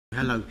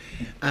Hello.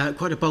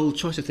 Quite a bold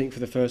choice, I think, for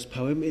the first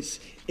poem.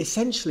 It's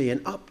essentially an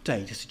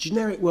update. It's a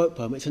generic work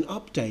poem. It's an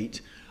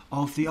update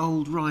of the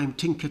old rhyme,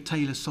 tinker,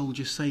 tailor,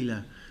 soldier,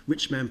 sailor,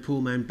 rich man, poor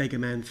man, beggar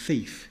man,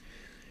 thief,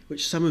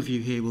 which some of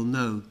you here will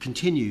know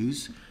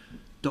continues,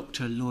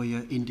 doctor,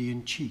 lawyer,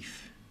 Indian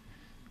chief.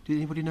 Did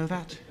anybody know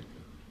that?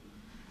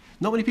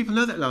 Not many people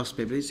know that last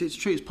bit, but it's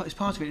true. It's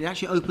part of it. It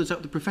actually opens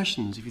up the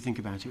professions, if you think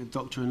about it, with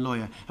doctor and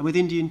lawyer. And with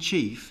Indian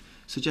chief,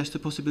 suggests the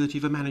possibility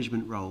of a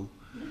management role.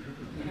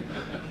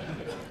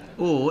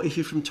 Or, if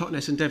you're from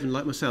Totnes and Devon,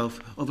 like myself,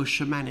 of a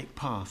shamanic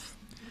path.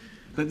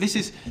 But this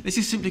is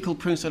simply called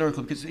Prunestone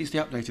Oracle because it's the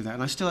update of that.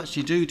 And I still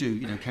actually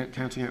do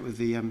counting out with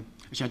the...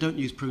 actually, I don't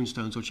use prune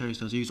stones or cherry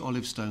stones. I use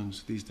olive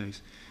stones these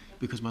days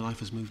because my life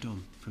has moved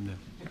on from there.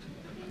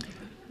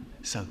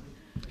 So,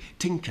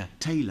 tinker,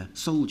 tailor,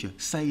 soldier,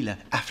 sailor,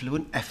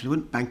 affluent,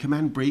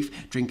 bankerman,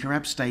 brief, drinker,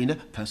 abstainer,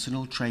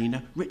 personal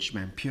trainer, rich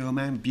man, pure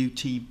man,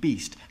 beauty,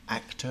 beast,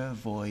 actor,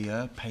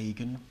 voyeur,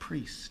 pagan,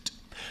 priest.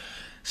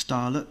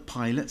 Starlet,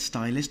 pilot,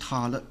 stylist,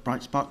 harlot,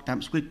 bright spark,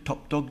 damp squid,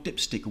 top dog,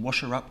 dipstick,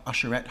 washer up,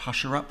 usherette,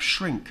 husher up,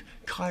 shrink,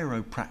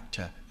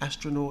 chiropractor,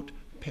 astronaut,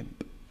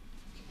 pimp.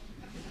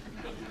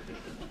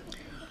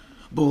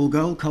 Ball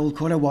girl, cold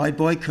caller, wide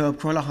boy, curb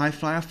crawler, high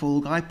flyer,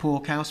 fall guy, poor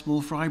cow,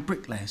 small fry,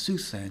 bricklayer,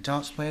 soothsayer,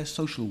 darts player,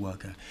 social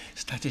worker,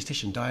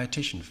 statistician,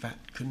 dietitian,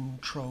 fat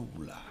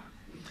controller.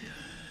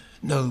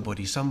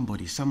 Nobody,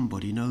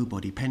 somebody,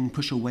 nobody, pen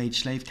pusher,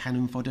 wage slave,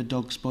 cannon fodder,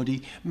 dog's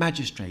body,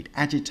 magistrate,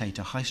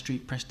 agitator, high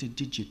street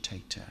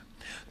prestidigitator,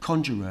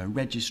 conjurer,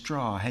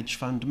 registrar, hedge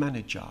fund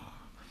manager,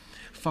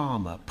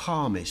 farmer,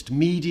 palmist,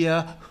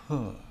 media,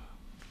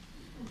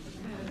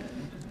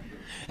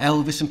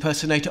 Elvis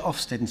impersonator,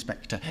 Ofsted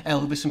inspector,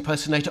 Elvis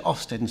impersonator,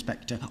 Ofsted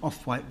inspector,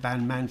 off-white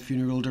van man,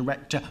 funeral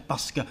director,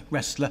 busker,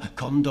 wrestler,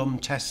 condom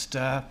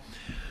tester,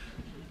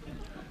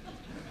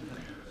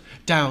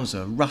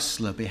 dowser,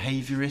 rustler,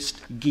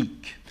 behaviourist,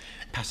 geek,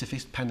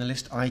 pacifist,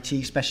 panellist,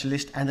 IT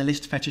specialist,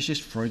 analyst,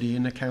 fetishist,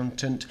 Freudian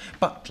accountant,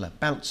 butler,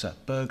 bouncer,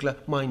 burglar,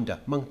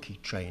 minder, monkey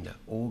trainer,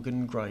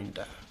 organ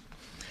grinder.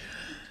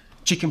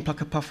 Chicken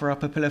plucker, puffer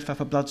upper, pillow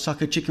fuffer,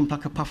 bloodsucker, chicken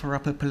plucker, puffer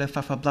upper, pillow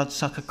fuffer,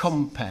 bloodsucker,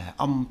 compare,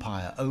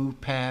 umpire, au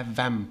pair,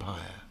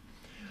 vampire,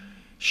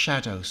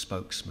 shadow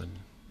spokesman.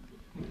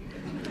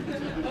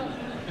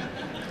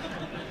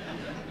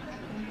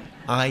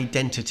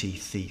 Identity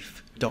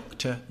thief,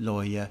 doctor,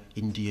 lawyer,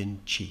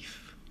 Indian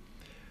chief.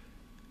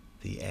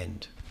 The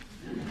end.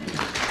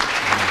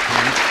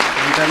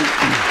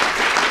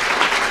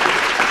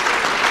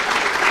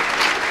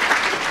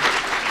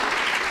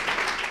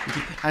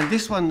 And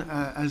this one,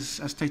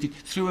 as stated,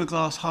 through a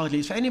glass hardly.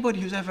 It's for anybody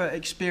who's ever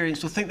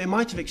experienced or think they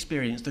might have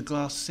experienced a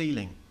glass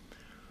ceiling.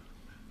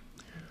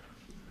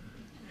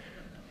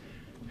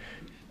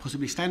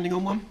 Possibly standing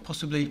on one,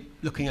 possibly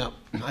looking up.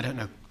 I don't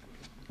know.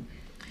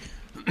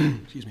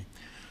 Excuse me.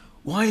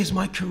 Why is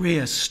my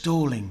career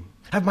stalling?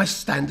 Have my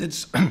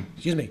standards,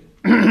 excuse me,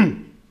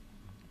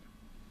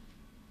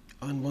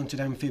 unwanted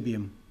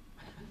amphibian.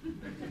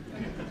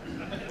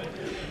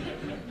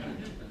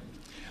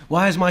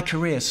 Why is my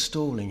career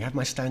stalling? Have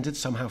my standards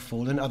somehow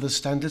fallen, others'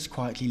 standards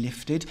quietly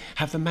lifted?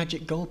 Have the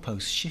magic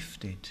goalposts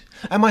shifted?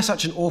 Am I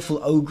such an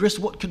awful ogress?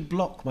 What could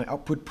block my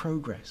upward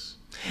progress?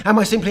 Am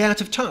I simply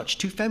out of touch,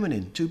 too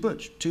feminine, too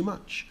butch, too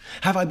much?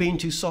 Have I been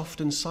too soft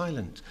and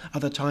silent,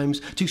 other times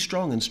too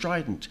strong and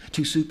strident,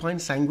 too supine,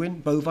 sanguine,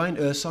 bovine,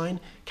 ursine?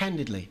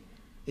 Candidly,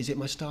 is it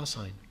my star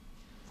sign?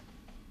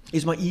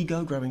 Is my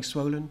ego growing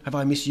swollen? Have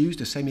I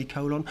misused a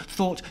semicolon?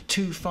 Thought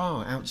too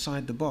far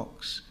outside the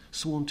box?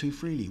 Sworn too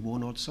freely,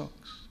 worn odd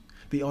socks?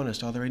 Be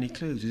honest, are there any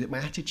clues? Is it my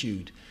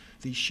attitude,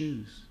 these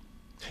shoes?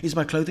 Is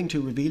my clothing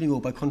too revealing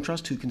or by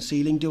contrast too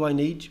concealing? Do I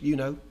need,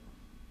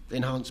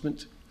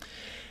 enhancement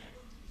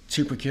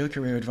to procure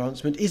career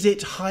advancement? Is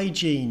it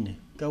hygiene?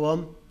 Go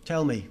on,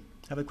 tell me.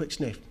 Have a quick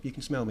sniff, you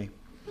can smell me.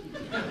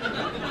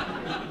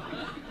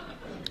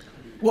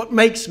 What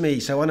makes me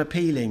so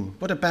unappealing?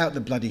 What about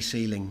the bloody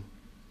ceiling?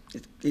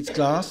 It's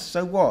glass,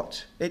 so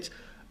what?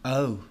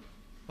 Oh,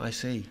 I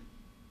see.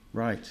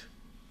 Right.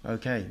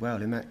 Okay,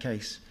 well, in that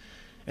case,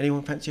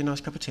 anyone fancy a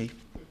nice cup of tea?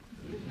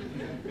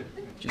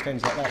 Just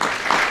ends like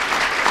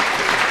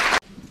that.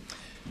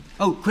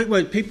 Oh, quick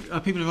word. People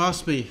have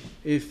asked me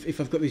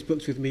if I've got these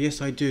books with me.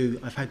 Yes, I do.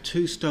 I've had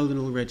 2 stolen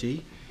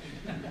already.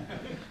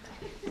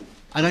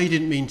 I know you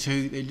didn't mean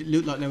to. They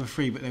looked like they were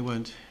free, but they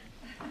weren't.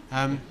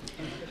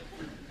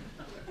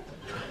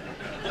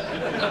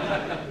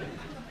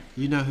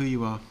 You know who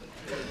you are.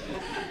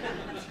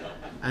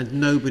 And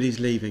nobody's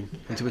leaving.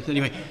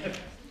 Anyway,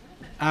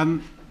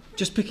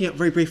 just picking up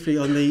very briefly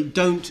on the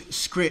don't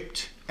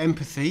script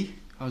empathy.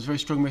 That was a very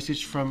strong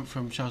message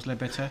from Charles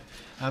Ledbetter.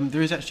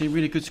 There is actually a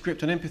really good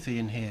script on empathy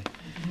in here.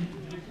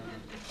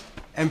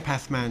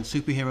 Empath man,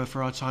 superhero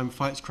for our time,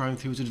 fights crime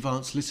through his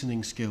advanced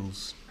listening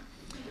skills.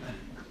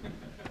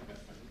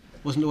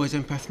 Wasn't always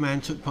empath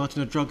man, took part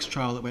in a drugs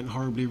trial that went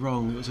horribly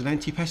wrong. It was an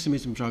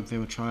anti-pessimism drug they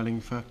were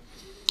trialling for,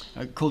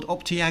 called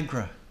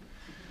Optiagra,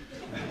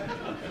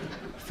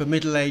 for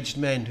middle-aged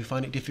men who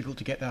find it difficult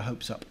to get their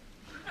hopes up.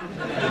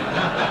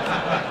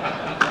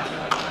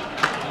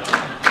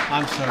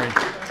 I'm sorry.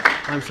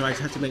 I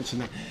just had to mention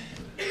that.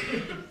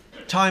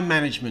 Time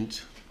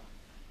management.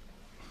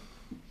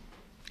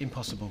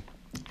 Impossible.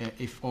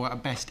 Or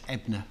at best,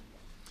 Ebner.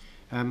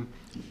 To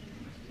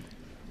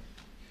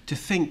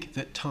think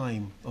that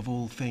time, of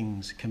all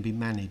things, can be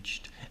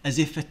managed as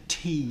if a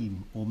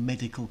team or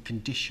medical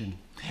condition,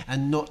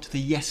 and not the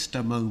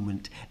yester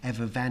moment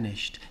ever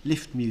vanished,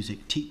 lift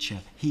music, teacher,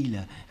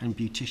 healer and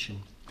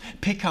beautician.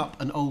 Pick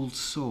up an old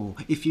saw.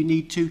 If you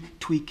need to,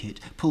 tweak it.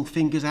 Pull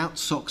fingers out,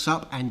 socks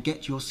up and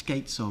get your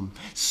skates on.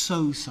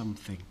 Sow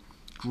something.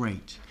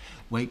 Great.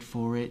 Wait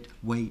for it,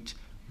 wait,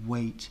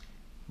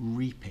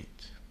 reap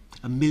it.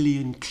 A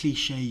million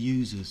cliché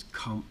users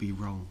can't be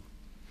wrong.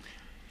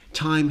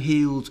 Time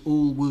heals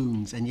all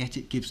wounds, and yet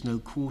it gives no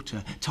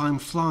quarter. Time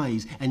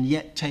flies, and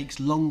yet takes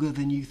longer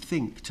than you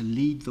think to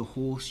lead the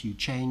horse you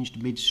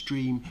changed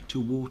midstream to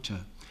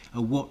water.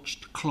 A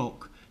watched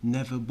clock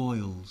never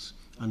boils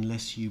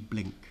unless you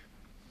blink.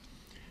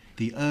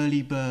 The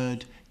early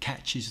bird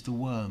catches the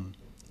worm,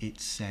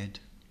 it's said.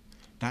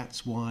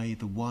 That's why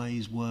the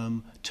wise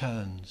worm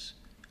turns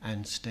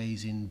and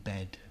stays in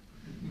bed.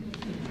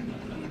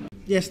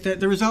 Yes,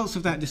 the results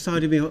of that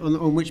decided me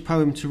on which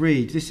poem to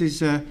read. This is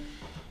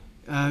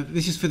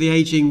for the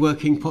ageing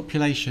working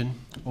population,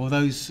 or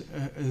those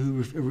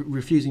who are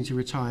refusing to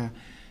retire,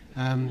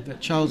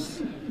 that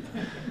Charles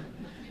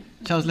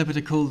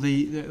Lepiter called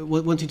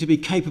wanting to be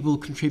capable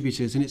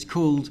contributors, and it's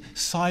called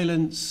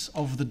Silence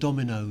of the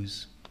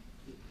Dominoes.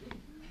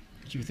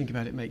 If you think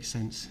about it, makes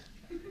sense.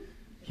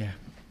 Yeah.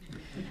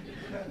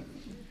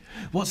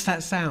 What's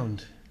that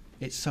sound?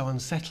 It's so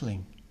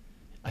unsettling.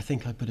 I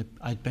think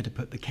I'd better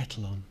put the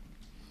kettle on.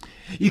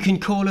 You can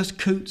call us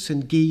coots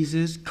and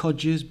geezers,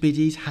 codgers,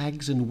 biddies,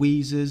 hags and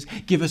wheezers.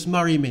 Give us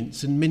Murray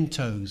mints and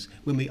Mintos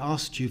when we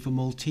asked you for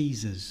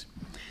Maltesers.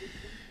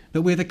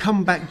 But we're the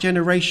comeback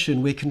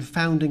generation. We're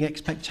confounding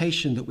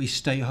expectation that we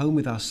stay home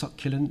with our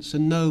succulents.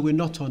 And no, we're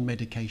not on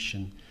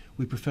medication.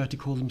 We prefer to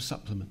call them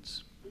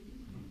supplements.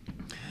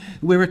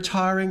 We're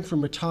retiring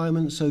from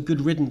retirement, so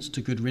good riddance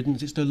to good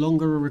riddance. It's no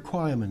longer a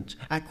requirement.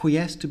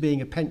 Acquiesce to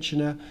being a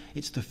pensioner.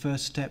 It's the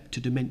first step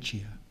to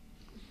dementia.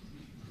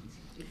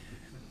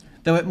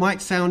 Though it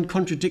might sound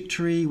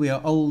contradictory, we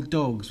are old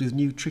dogs with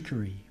new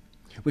trickery.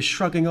 We're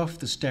shrugging off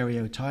the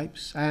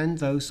stereotypes, and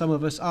though some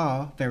of us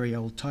are very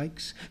old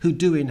tykes, who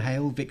do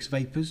inhale Vicks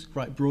vapours,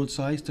 write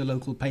broadsides to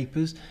local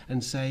papers,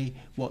 and say,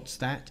 "What's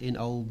that in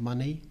old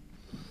money?"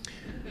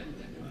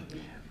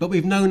 But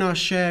we've known our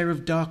share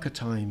of darker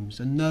times,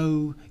 and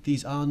no,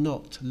 these are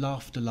not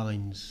laughter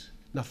lines.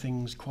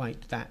 Nothing's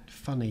quite that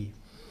funny.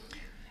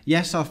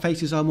 Yes, our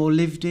faces are more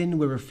lived in,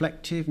 we're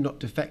reflective,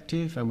 not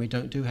defective, and we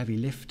don't do heavy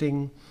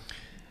lifting,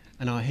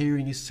 and our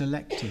hearing is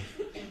selective.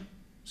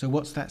 So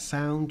what's that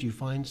sound you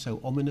find so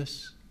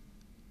ominous?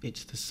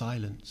 It's the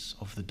silence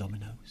of the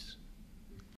dominoes.